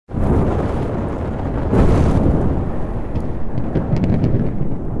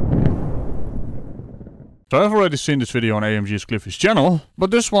So I've already seen this video on AMG's Cliffy's channel, but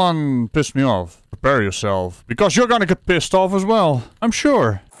this one pissed me off. Prepare yourself, because you're gonna get pissed off as well, I'm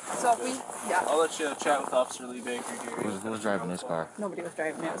sure. So yeah. I'll let you chat with Officer Lee Baker here. Who was driving this car? Nobody was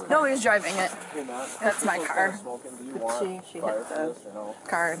driving it. Nobody was driving it. That's my car. She hit the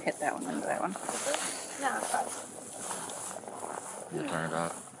car and hit that one into that one. Yeah, You turned it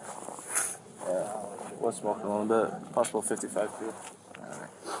off. Was smoking a little bit. Possible 55 feet. Alright.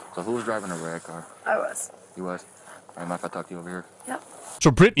 So who was driving the red car? I was. You was? Alright, mind if I talk to you over here? Yep. So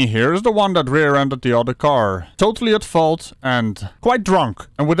Brittany here is the one that rear-ended the other car. Totally at fault and quite drunk.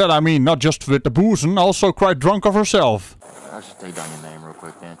 And with that I mean not just with the boozing, also quite drunk of herself. I should take down your name real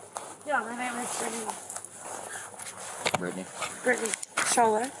quick then. Yeah, my name is Brittany. Brittany? Brittany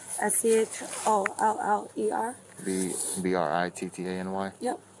Scholler. Scholler. B-R-I-T-T-A-N-Y?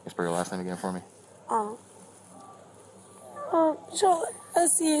 Yep. Spell your last name again for me. Scholler.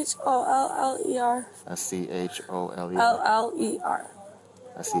 S-C-H-O-L-L-E-R. S-C-H-O-L-E-R? L-L-E-R.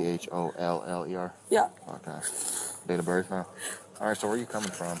 S-C-H-O-L-L-E-R? Yeah. Okay. Date of birth now? Alright, so where are you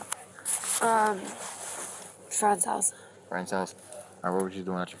coming from? Friend's house. Friend's house? Alright, what were you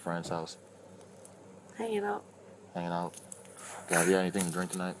doing at your friend's house? Hanging out. Hanging out? Okay, have you had anything to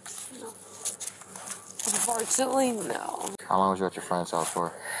drink tonight? No. Unfortunately, no. How long was you at your friend's house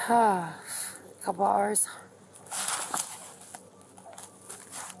for? A couple hours.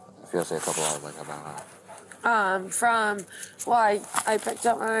 If you'll say a couple hours, like about how? I picked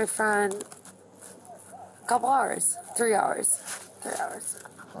up my friend a couple hours. 3 hours. 3 hours.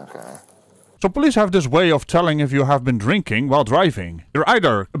 Okay. So police have this way of telling if you have been drinking while driving. You're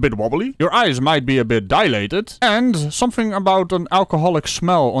either a bit wobbly, your eyes might be a bit dilated, and something about an alcoholic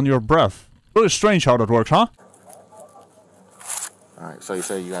smell on your breath. Really strange how that works, huh? Alright, so you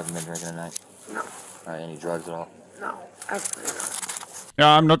say you haven't been drinking tonight? No. Alright, any drugs at all? No. Absolutely not.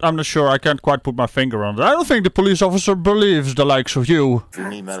 Yeah, I'm not sure. I can't quite put my finger on it. I don't think the police officer believes the likes of you. If you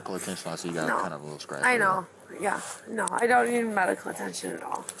need medical attention, I see you got kind of a little scratch. I know. Yeah. No, I don't need medical attention at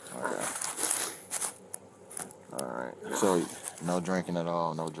all. Okay. Alright. So, no drinking at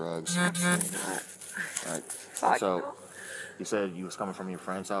all, no drugs. Absolutely not. Alright. Fuck So, no. you said you was coming from your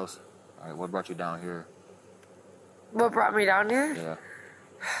friend's house? Alright, what brought you down here? What brought me down here? Yeah.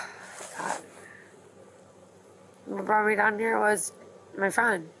 God. What brought me down here was my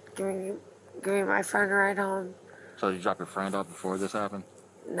friend giving my friend a ride home. So you dropped your friend off before this happened?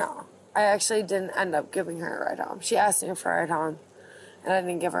 No, I actually didn't end up giving her a ride home. She asked me for a ride home, and I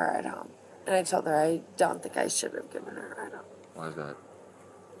didn't give her a ride home. And I told her I don't think I should have given her a ride home. Why is that?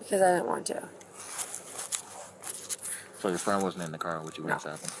 Because I didn't want to. So your friend wasn't in the car with you when this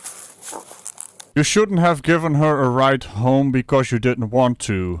happened? No. You shouldn't have given her a ride home because you didn't want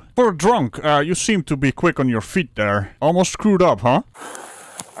to. For a drunk, you seem to be quick on your feet there. Almost screwed up, huh?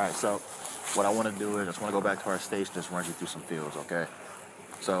 Alright, so what I want to do is I just want to go back to our station, just run you through some fields, okay?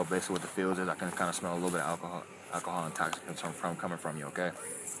 So basically what the fields is, I can kind of smell a little bit of alcohol intoxicants coming from you, okay?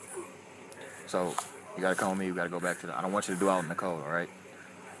 So you got to come with me, you got to go back to I don't want you to do out in the cold, alright?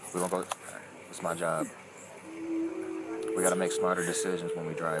 We're going to go, it's my job. We got to make smarter decisions when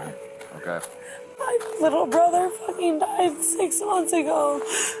we driving, okay? My little brother fucking died 6 months ago.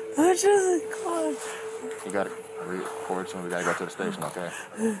 Which is God. You got to record soon, we got to go to the station, okay?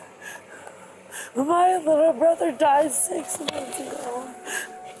 My little brother died 6 months ago.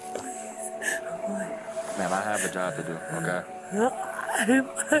 Ma'am, I have a job to do, okay?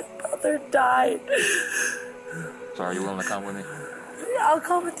 My brother died. So are you willing to come with me? Yeah, I'll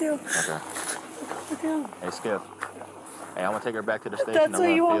come with you. Okay. I'll come with you. Hey, Skip. Hey, I'm gonna take her back to the station. That's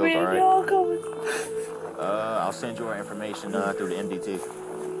what you want me to do. I'll come with you. I'll send you our information through the MDT.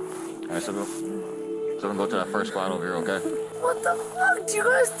 Alright, so we're gonna go to that first spot over here, okay? What the fuck do you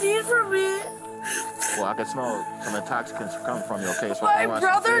guys need from me? Well, I can smell some intoxicants coming from you, okay? So My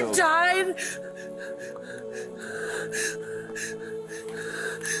brother died.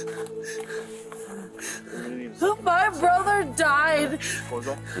 My brother died.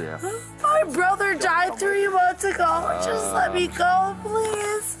 Yeah. My brother died 3 months ago. Just let me go,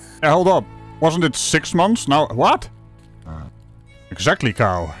 please. Hey, hold up. Wasn't it 6 months? Now, what? Exactly,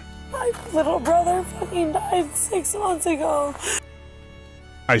 cow. My little brother fucking died 6 months ago.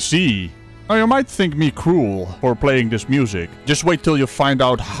 I see. Now you might think me cruel for playing this music. Just wait till you find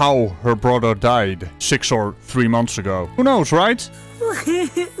out how her brother died 6 or 3 months ago. Who knows, right?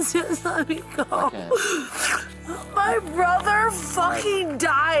 Please, just let me go. My brother fucking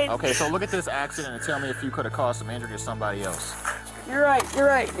died. Okay, so look at this accident and tell me if you could have caused some injury to somebody else. You're right.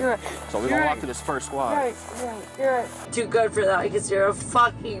 So we're gonna walk to this first squad. You're right. Too good for that because you're a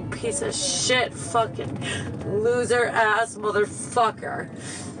fucking piece of shit, fucking loser ass motherfucker.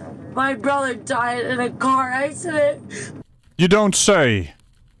 My brother died in a car accident. You don't say.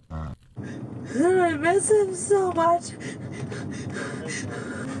 I miss him so much.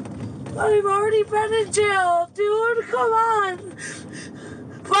 I've already been in jail. Dude, come on.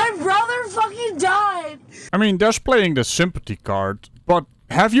 My brother fucking died. I mean, there's playing the sympathy card, but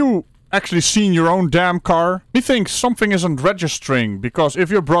have you actually seen your own damn car? Me thinks something isn't registering, because if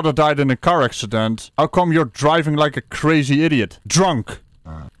your brother died in a car accident, how come you're driving like a crazy idiot? Drunk.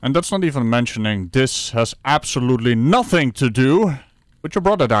 And that's not even mentioning this has absolutely nothing to do with your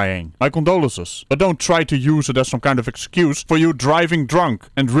brother dying. My condolences. But don't try to use it as some kind of excuse for you driving drunk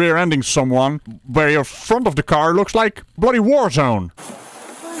and rear-ending someone where your front of the car looks like bloody war zone.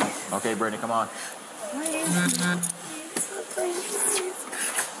 Okay, Brittany, come on.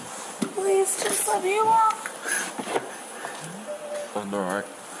 Please, just let me walk. Close the door, alright?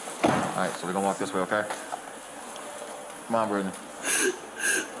 Alright, so we're gonna walk this way, okay? Come on, Brittany.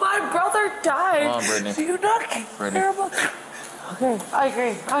 My brother died. Come on, Brittany. Do you not care about... Okay, I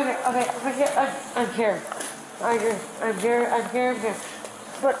agree. I'm here. I'm here.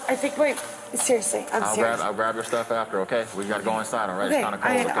 But I think, wait, seriously, I'm serious. I'll grab your stuff after, okay? We gotta go inside, alright? Okay, It's kinda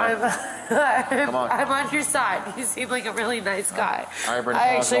cold, okay? Come on. I'm on your side. You seem like a really nice guy. All right, Brittany,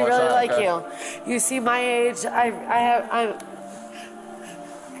 I actually really like okay? you. You see my age.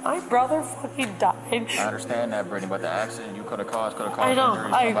 My brother fucking died. I understand that, Brittany, but the accident you could have caused I know.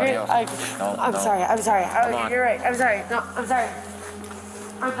 injury to I somebody agree. else. I'm sorry. on. You're right. I'm sorry. No, I'm sorry.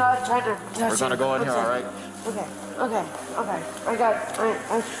 I'm not trying to touch you. We're gonna go in here, alright? Okay.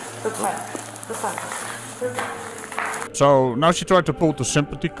 That's fine. So now she tried to pull the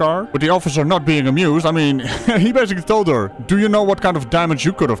sympathy card, with the officer not being amused. I mean, he basically told her, do you know what kind of damage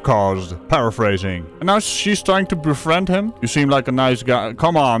you could have caused? Paraphrasing. And now she's trying to befriend him. You seem like a nice guy.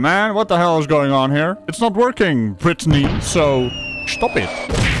 Come on, man. What the hell is going on here? It's not working, Brittany. So stop it.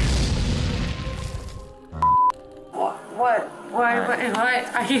 What? Why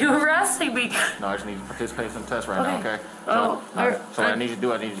are you arresting me? No, I just need you to participate in some tests right now, okay? So what I need you to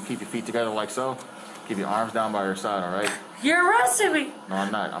do, I need you to keep your feet together like so. Keep your arms down by your side, alright? You're arresting me. No,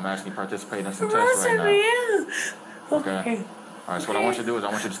 I'm not. I'm asking you to participate in some tests right now. Okay. Alright, so what I want you to do is I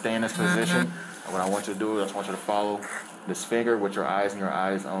want you to stay in this position. And what I want you to do is I just want you to follow this finger with your eyes and your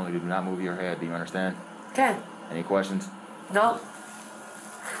eyes only. Do not move your head. Do you understand? Okay. Any questions? No.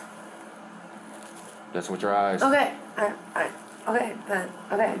 Just with your eyes. Okay. Okay, then.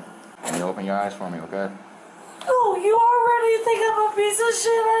 Okay. And you open your eyes for me, okay? Oh, you already think I'm a piece of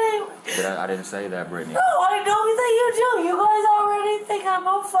shit anyway. I didn't say that, Brittany. No, I know that you do. You guys already think I'm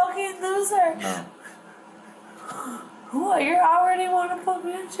a fucking loser. No. What? You already want to put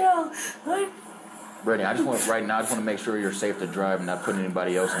me in jail. Brittany, I just want to make sure you're safe to drive and not putting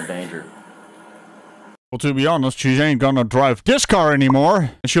anybody else in danger. Well, to be honest, she ain't gonna drive this car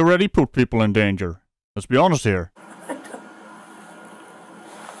anymore. And she already put people in danger. Let's be honest here.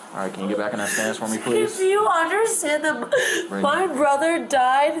 Alright, can you get back in that stance for me, please? Do you understand that my brother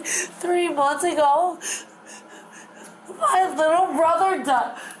died 3 months ago? My little brother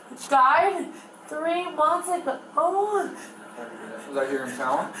died 3 months ago. Oh. Was that here in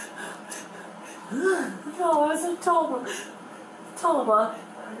town? No, it was in Toma.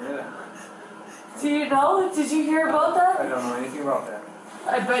 Yeah. Do you know? Did you hear about that? I don't know anything about that.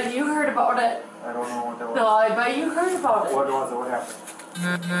 I bet you heard about it. I don't know what that was. No, I bet you heard about it. What was it? What happened?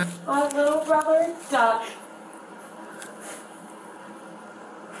 My little brother died.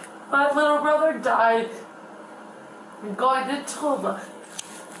 My little brother died. I'm going to Toma.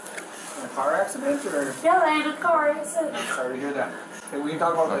 In a car accident or? Yeah, in a car accident. I'm sorry to hear that. Hey, we can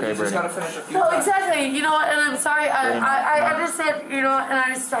talk about that. You just gotta finish a few No, times. exactly. You know what? And I'm sorry. I understand. You know, and I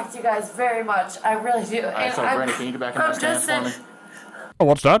respect you guys very much. I really do. Alright, so Brandon, can you get back in that stance for me? Oh,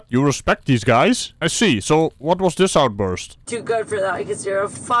 what's that? You respect these guys? I see. So, what was this outburst? Too good for that because you're a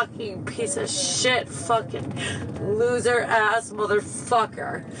fucking piece of shit, fucking loser ass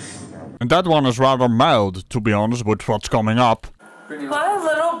motherfucker. And that one is rather mild, to be honest, with what's coming up. My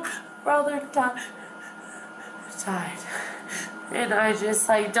little brother died. And I just,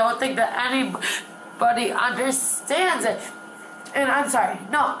 don't think that anybody understands it. And I'm sorry.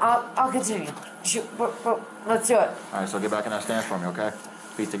 No, I'll continue. Let's do it. Alright, so get back in that stance for me, okay?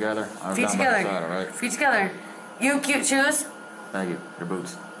 Feet together. Arms Feet down together. by the side, alright? Feet together. You have cute shoes? Thank you. Your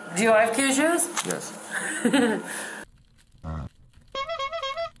boots. Do you have cute shoes? Yes.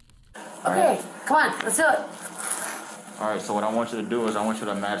 Okay, come on, let's do it. Alright, so what I want you to do is I want you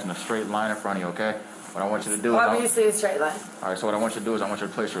to imagine a straight line in front of you, okay? What I want you to do is... Obviously a straight line. Alright, so what I want you to do is I want you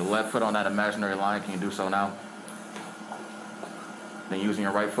to place your left foot on that imaginary line. Can you do so now? Then using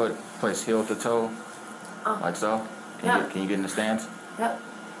your right foot, place heel to toe. Like so. Can you get in the stance? Yep.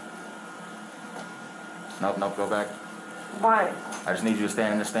 Nope, nope, go back. Why? I just need you to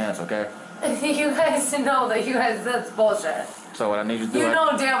stand in this stance, okay? You guys know that that's bullshit. So what I need you to do... You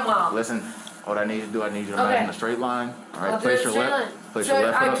know damn well. Listen, what I need you to do, I need you to imagine a straight line. All right, Place your left foot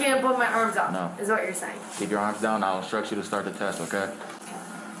I up. can't put my arms up. No. Is what you're saying. Keep your arms down. I'll instruct you to start the test, okay?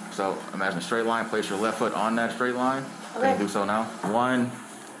 So imagine a straight line. Place your left foot on that straight line. Okay. Can you do so now? 1,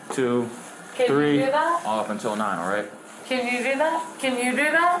 2, Can 3. you do that? All up until 9, all right? Can you do that? Can you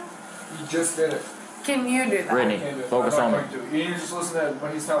do that? You just did it. Can you do that? Brittany, Can't do it. focus I'm on not me. going to. You need to just listen to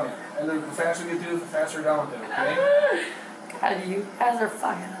what he's telling you. And the faster you do, the faster down with it, okay? God, you guys are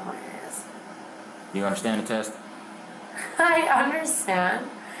fucking hilarious. You understand the test? I understand.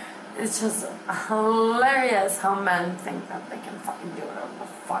 It's just hilarious how men think that they can fucking do whatever the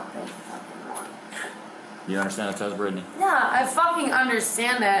fuck they fucking want. You understand the test, Brittany? Yeah, I fucking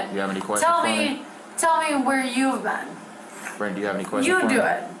understand it. You have any questions for me? Tell me where you've been. Brittany, do you have any questions You for me? do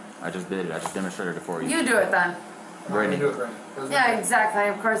it. I just did it. I just demonstrated it for you. You do it then. Brittany. Do it, Brittany. Yeah, exactly.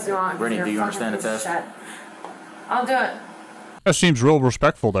 Of course you won't. Brittany, do you understand the test? Shit. I'll do it. That seems real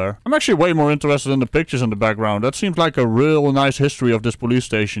respectful there. I'm actually way more interested in the pictures in the background. That seems like a real nice history of this police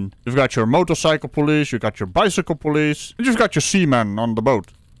station. You've got your motorcycle police, you've got your bicycle police, and you've got your seamen on the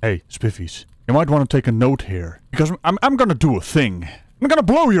boat. Hey, Spiffies, you might want to take a note here. Because I'm gonna do a thing. I'm gonna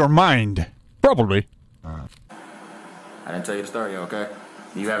blow your mind. Probably. I didn't tell you to start, you okay?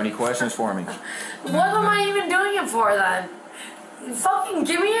 Do you have any questions for me? What am I even doing it for then? Fucking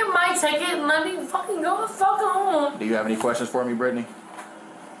give me my ticket and let me fucking go the fuck home. Do you have any questions for me, Brittany?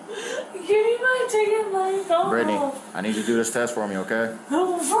 Give me my ticket and let me go Brittany, home. I need you to do this test for me, okay?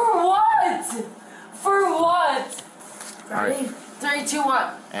 For what? For what? All right. 3, 2,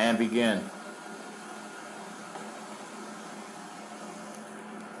 1. And begin.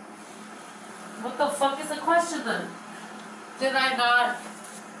 What the fuck is the question then? Did I not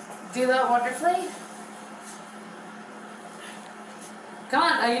do that wonderfully? Come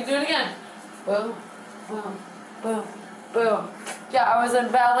on, I can do it again. Boom, boom, boom, boom. Yeah, I was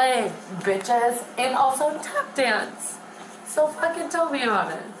in ballet, bitches, and also tap dance. So fucking tell me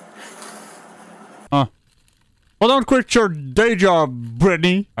about it. Huh. Well, don't quit your day job,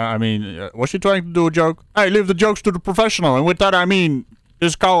 Brittany. Was she trying to do a joke? Hey, leave the jokes to the professional, and with that I mean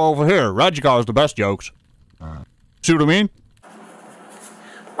this cow over here. Ragical is the best jokes. See what I mean?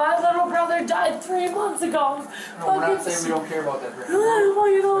 My little brother died 3 months ago. No, we're not saying we don't care about that, Brittany. Well,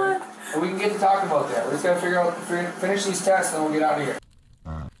 you know what? And we can get to talking about that. We just gotta finish these tests, and then we'll get out of here.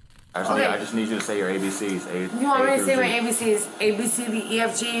 I just need you to say your ABCs. You want me to say my ABCs? A, B, C, D, E,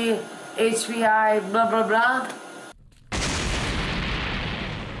 F, G, H, B, I, blah, blah, blah?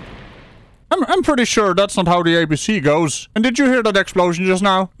 I'm pretty sure that's not how the ABC goes. And did you hear that explosion just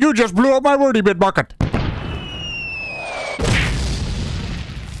now? You just blew up my wordy bit bucket.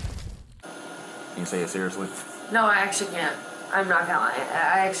 Can you say it seriously? No, I actually can't. I'm not gonna lie.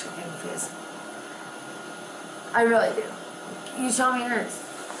 I actually get confused. I really do. You show me yours.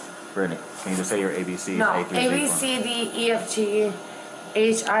 Brittany, can you just say your ABCs? No. A through A, Z B, for me? C, D, E, F, G,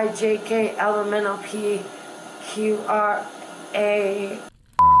 H, I, J, K, L, M, N, O, P, Q, R, A.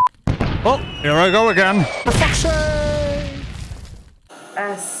 Oh, here I go again. For fuck's sake!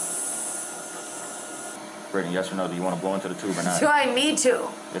 S. Brittany, yes or no? Do you want to blow into the tube or not? Do I need to?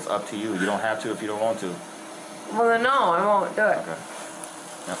 It's up to you. You don't have to if you don't want to. Well, then no, I won't do it. Okay.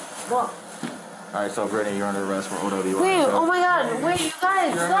 Yep. Well, All right, so Brittany, you're under arrest for OWI. wait, so oh my god, wait, you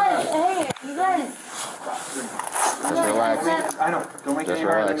guys, hey, you guys. Just relax. I know. Don't make it Just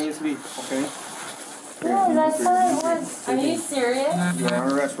any harder than relax. it needs to be, okay? No, that's what it was. Are you serious? You're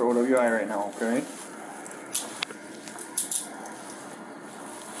under arrest for OWI right now, okay?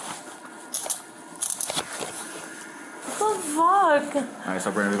 What the fuck? All right,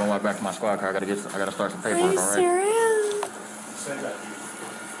 so Brittany, we're gonna walk back to my squad car. I gotta start some Are paperwork. you All right. serious? Say that.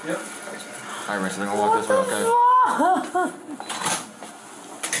 Yep. All right, Rich, we're gonna walk this way, okay? Fuck?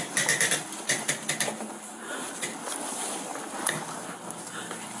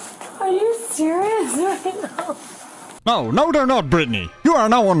 Are you serious right now? No, they're not, Brittany. You are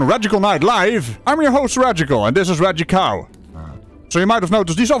now on Ragical Night Live. I'm your host, Ragical, and this is Ragical. So you might have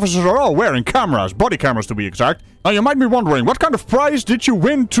noticed these officers are all wearing cameras, body cameras to be exact. Now you might be wondering, what kind of prize did you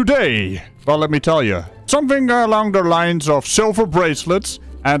win today? Well, let me tell you. Something along the lines of silver bracelets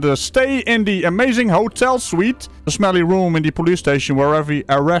and a stay in the amazing hotel suite, the smelly room in the police station where every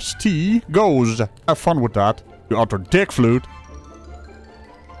arrestee goes. Have fun with that, you utter dick flute.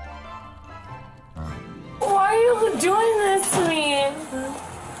 Why are you doing this to me?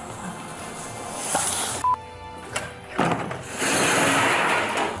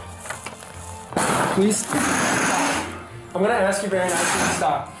 Please. I'm gonna ask you very nicely to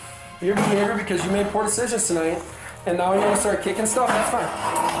stop. your behavior because you made poor decisions tonight, and now you want to start kicking stuff. That's fine.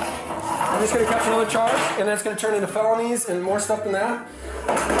 I'm just going to catch another charge, and then it's going to turn into felonies and more stuff than that.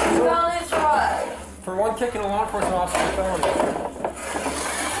 Felonies for what? For one kicking a law enforcement officer, felony.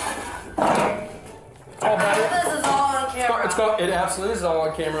 All better. This is all on camera. It absolutely is all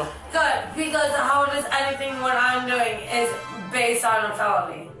on camera. Good, because how does anything what I'm doing is based on a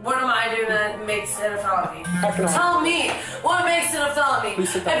felony? What am I doing that makes it a felony? Tell me what makes it a felony.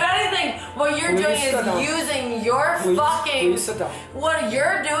 If anything, what you're doing is using your fucking. Please sit down. What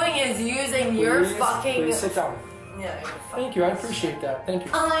you're doing is using your fucking. Please sit down. Yeah. Thank you. I appreciate that. Thank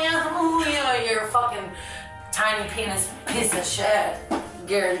you. Oh yeah, you're a fucking tiny penis piece of shit.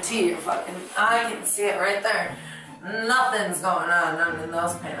 Guarantee you're fucking. I can see it right there. Nothing's going on under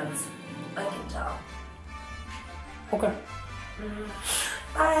those pants. I can tell. Okay.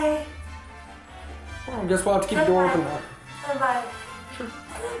 Bye. Well, I guess we'll have to keep the door open now. Goodbye. Sure.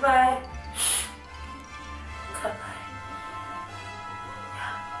 Goodbye. Goodbye.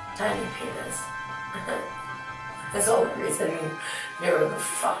 Yeah. Tiny penis. That's the only reason you're the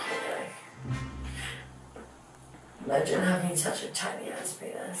fucking egg. Imagine having such a tiny ass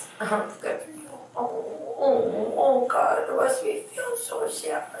penis. Oh, good for you. Oh, God. It must be feel so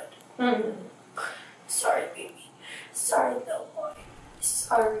sad. Sorry, baby. Sorry, little boy.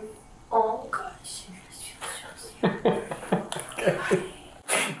 Sorry. Oh, gosh.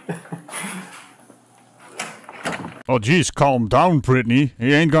 Oh geez, calm down, Brittany.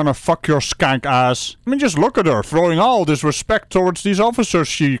 He ain't gonna fuck your skank ass. I mean, just look at her, throwing all this respect towards these officers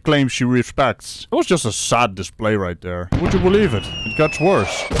she claims she respects. It was just a sad display right there. Would you believe it? It gets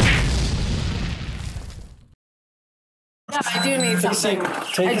worse. Yeah, I do need something.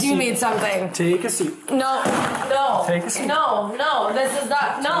 I do need something. Take a seat. No. Take a seat. No, this is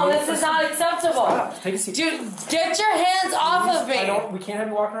not. No, this is not acceptable. Stop. Take a seat. Dude, get your hands off of me. We can't have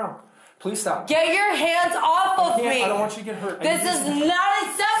you walking around. Please stop. Get your hands off of me. I don't want you to get hurt. This is not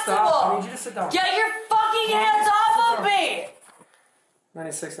acceptable. Stop. I need you to sit down. Get your fucking hands off of me.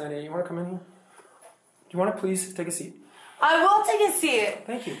 96, 98. You want to come in here? Do you want to please take a seat? I will take a seat.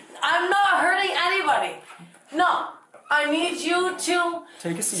 Thank you. I'm not hurting anybody. No. I need you to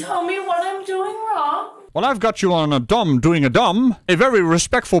take a seat. Tell me what I'm doing wrong. Well, I've got you on a dumb doing a dumb, a very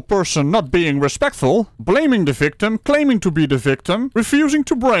respectful person not being respectful, blaming the victim, claiming to be the victim, refusing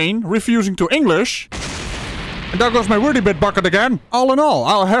to brain, refusing to English. And there goes my wordy bit bucket again. All in all,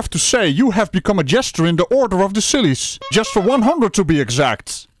 I'll have to say you have become a jester in the order of the sillies. Just for 100 to be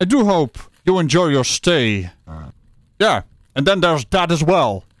exact. I do hope you enjoy your stay. Yeah, and then there's that as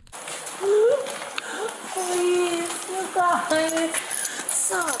well.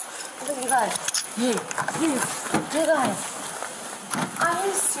 Stop. You guys. You guys. Are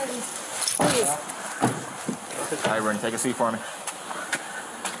you serious? Please. Alright, Bernie, take a seat for me.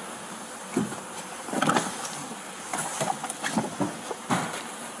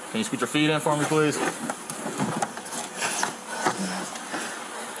 Can you scoot your feet in for me, please?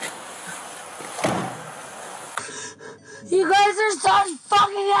 You guys are such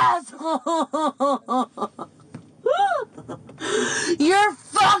fucking assholes. Your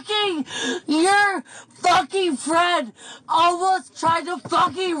fucking friend almost tried to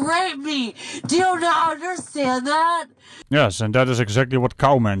fucking rape me. Do you not understand that? Yes, and that is exactly what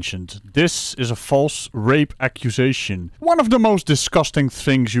Cow mentioned. This is a false rape accusation. One of the most disgusting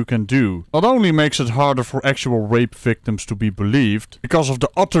things you can do. Not only makes it harder for actual rape victims to be believed, because of the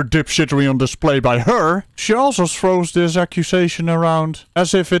utter dipshittery on display by her, she also throws this accusation around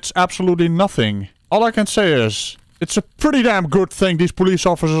as if it's absolutely nothing. All I can say is, it's a pretty damn good thing these police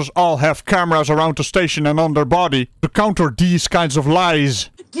officers all have cameras around the station and on their body to counter these kinds of lies.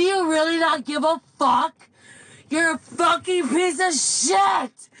 Do you really not give a fuck? You're a fucking piece of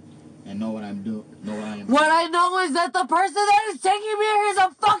shit! I know what I'm doing. What I know is that the person that is taking me here is a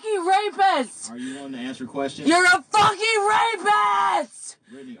fucking rapist! Are you willing to answer questions? You're a fucking rapist!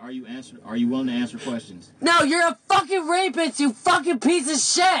 Brittany, are you willing to answer questions? No, you're a fucking rapist, you fucking piece of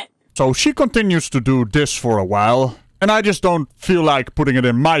shit! So she continues to do this for a while, and I just don't feel like putting it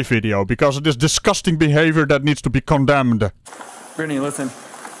in my video because it is disgusting behavior that needs to be condemned. Brittany, listen.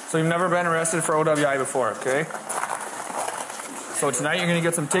 So you've never been arrested for OWI before, okay? So tonight you're gonna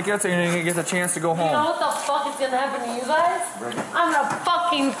get some tickets and you're gonna get the chance to go home. You know what the fuck is gonna happen to you guys? I'm gonna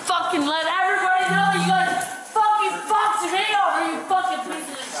fucking let everybody know you guys fucking fucked me over, you fucking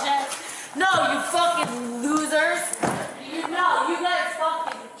pieces of shit. No, you fucking losers. You guys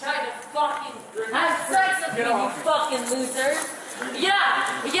fucking tried to fucking have sex with me, you fucking losers.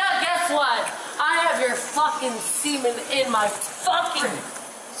 Yeah, guess what? I have your fucking semen in my fucking...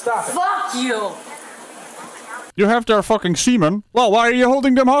 Stop it. Fuck you. You have their fucking semen. Well, why are you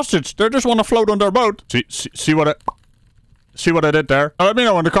holding them hostage? They just want to float on their boat. See what I did there? Let me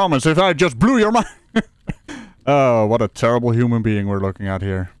know in the comments if I just blew your mind. Oh, what a terrible human being we're looking at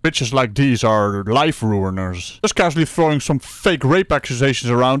here. Bitches like these are life ruiners. Just casually throwing some fake rape accusations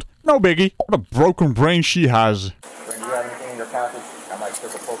around. No biggie. What a broken brain she has. Do you have anything in your pocket? I might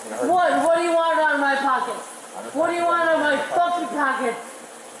stick a poke in your head. What do you want out of my pocket? What do you want out of my fucking pocket?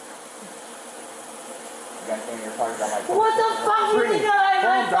 You got anything in your pocket? What the fuck do you think I have in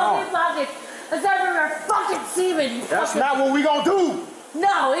my fucking pocket? Aside from your fucking semen, That's not what we gonna do.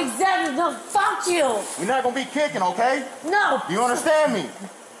 No, exactly. No, fuck you. We're not gonna be kicking, okay? No. Do you understand me?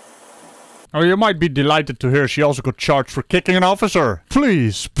 Oh, you might be delighted to hear she also got charged for kicking an officer.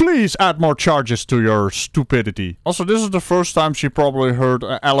 Please, please add more charges to your stupidity. Also, this is the first time she probably heard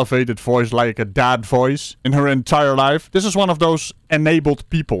an elevated voice like a dad voice in her entire life. This is one of those enabled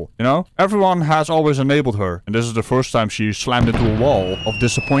people, you know? Everyone has always enabled her. And this is the first time she slammed into a wall of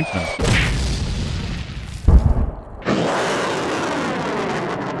disappointment.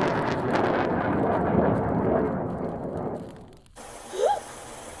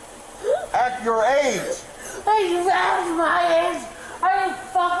 At your age. Hey, that's my age. Are you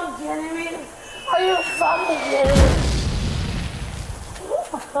fucking kidding me? Are you fucking kidding me?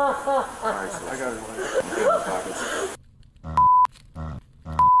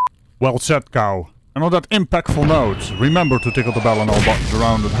 Well said, cow. And on that impactful note, remember to tickle the bell on all buttons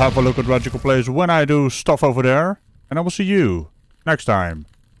around and have a look at Ragical Plays when I do stuff over there. And I will see you next time.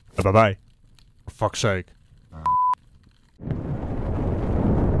 Bye-bye. For fuck's sake.